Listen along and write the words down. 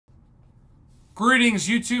Greetings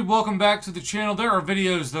YouTube, welcome back to the channel. There are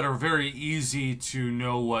videos that are very easy to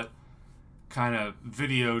know what kind of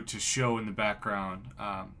video to show in the background.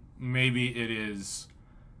 Maybe it is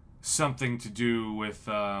something to do with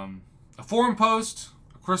a forum post,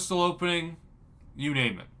 a crystal opening, you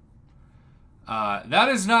name it. That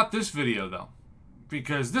is not this video though,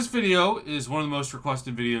 because this video is one of the most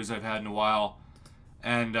requested videos I've had in a while,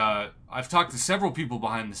 and I've talked to several people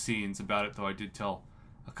behind the scenes about it, though I did tell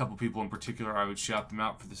a couple people in particular I would shout them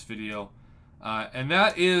out for this video. And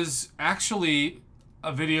that is actually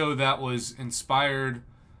a video that was inspired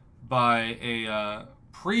by a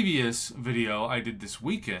previous video I did this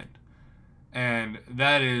weekend. And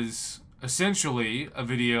that is essentially a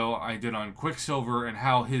video I did on Quicksilver and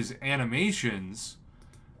how his animations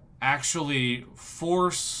actually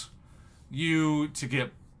force you to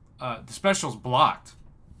get the specials blocked.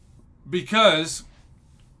 Because,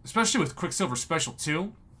 especially with Quicksilver Special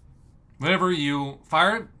 2, whenever you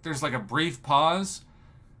fire it, there's like a brief pause,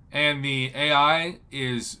 and the AI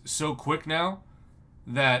is so quick now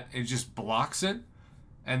that it just blocks it,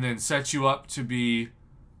 and then sets you up to be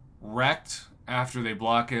wrecked after they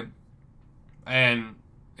block it. And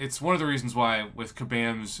it's one of the reasons why, with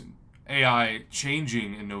Kabam's AI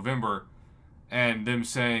changing in November, and them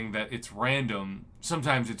saying that it's random,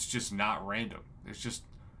 sometimes it's just not random. There's just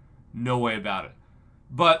no way about it.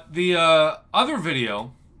 But the other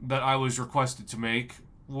video that I was requested to make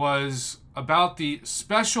was about the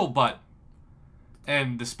special button.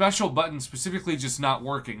 And the special button specifically just not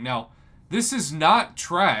working. Now, this is not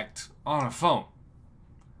tracked on a phone.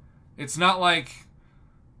 It's not like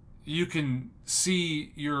you can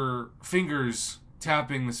see your fingers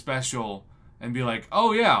tapping the special and be like,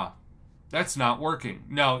 oh yeah, that's not working.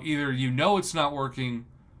 No, either you know it's not working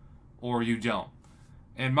or you don't.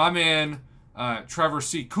 And my man, Trevor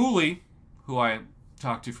C. Cooley, who I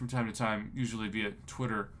talk to from time to time, usually via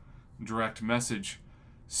Twitter direct message,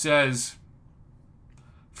 says,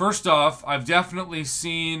 first off, I've definitely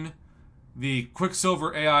seen the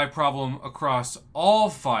Quicksilver AI problem across all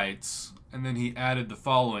fights, and then he added the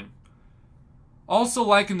following. Also,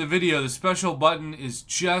 like in the video, the special button is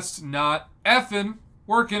just not effing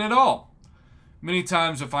working at all. Many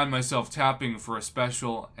times I find myself tapping for a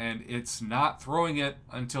special and it's not throwing it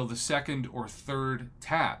until the second or third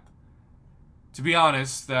tap. To be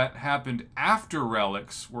honest, that happened after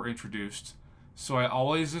relics were introduced, so I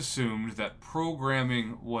always assumed that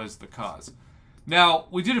programming was the cause. Now,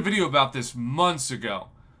 we did a video about this months ago,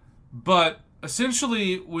 but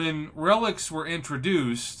essentially when relics were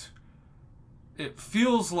introduced, it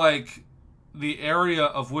feels like the area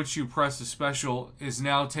of which you press a special is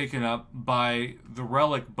now taken up by the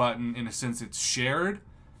relic button. In a sense, it's shared.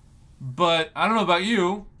 But I don't know about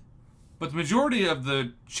you, but the majority of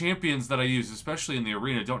the champions that I use, especially in the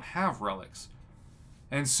arena, don't have relics.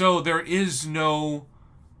 And so there is no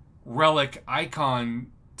relic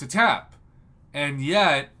icon to tap. And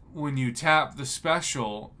yet, when you tap the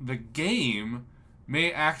special, the game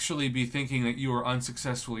may actually be thinking that you are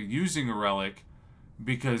unsuccessfully using a relic,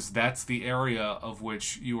 because that's the area of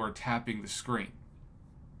which you are tapping the screen.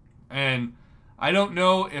 And I don't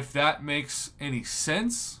know if that makes any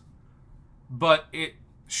sense, but it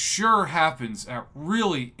sure happens at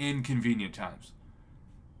really inconvenient times.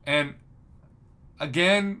 And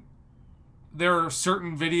again, there are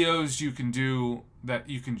certain videos you can do that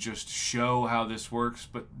you can just show how this works,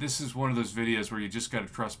 but this is one of those videos where you just got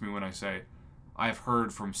to trust me when I say I've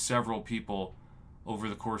heard from several people over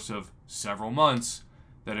the course of several months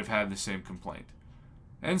that have had the same complaint.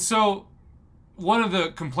 And so, one of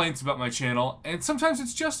the complaints about my channel, and sometimes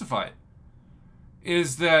it's justified,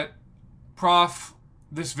 is that, Prof,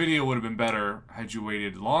 this video would have been better had you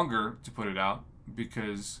waited longer to put it out,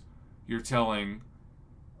 because you're telling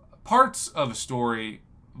parts of a story,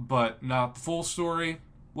 but not the full story.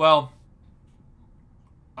 Well,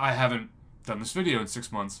 I haven't done this video in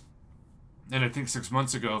 6 months. And I think 6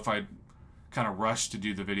 months ago, if I'd kind of rushed to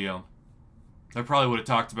do the video, I probably would have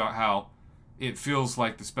talked about how it feels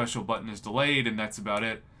like the special button is delayed and that's about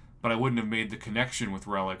it, but I wouldn't have made the connection with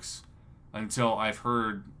relics until I've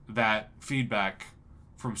heard that feedback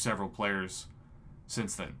from several players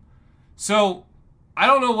since then. So, I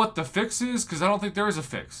don't know what the fix is, because I don't think there is a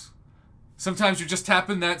fix. Sometimes you're just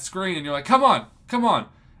tapping that screen and you're like, come on, come on.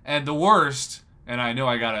 And the worst, and I know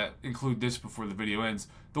I gotta include this before the video ends,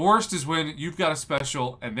 the worst is when you've got a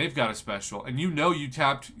special and they've got a special, and you know you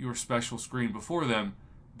tapped your special screen before them,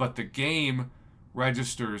 but the game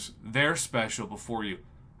registers their special before you.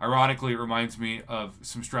 Ironically, it reminds me of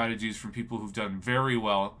some strategies from people who've done very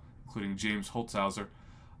well, including James Holtzhauser,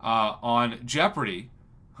 on Jeopardy,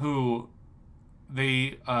 who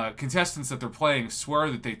the contestants that they're playing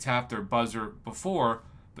swear that they tapped their buzzer before,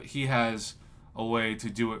 but he has a way to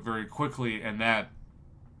do it very quickly, and that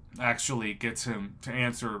actually gets him to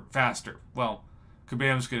answer faster. Well,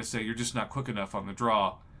 Kabam's going to say, you're just not quick enough on the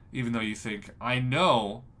draw, even though you think, I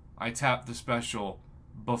know I tapped the special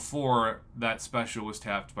before that special was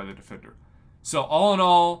tapped by the defender. So all in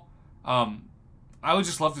all, I would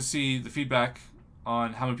just love to see the feedback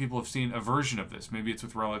on how many people have seen a version of this. Maybe it's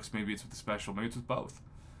with relics, maybe it's with the special, maybe it's with both.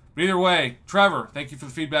 But either way, Trevor, thank you for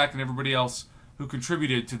the feedback, and everybody else who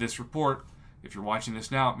contributed to this report. If you're watching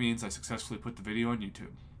this now, it means I successfully put the video on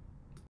YouTube.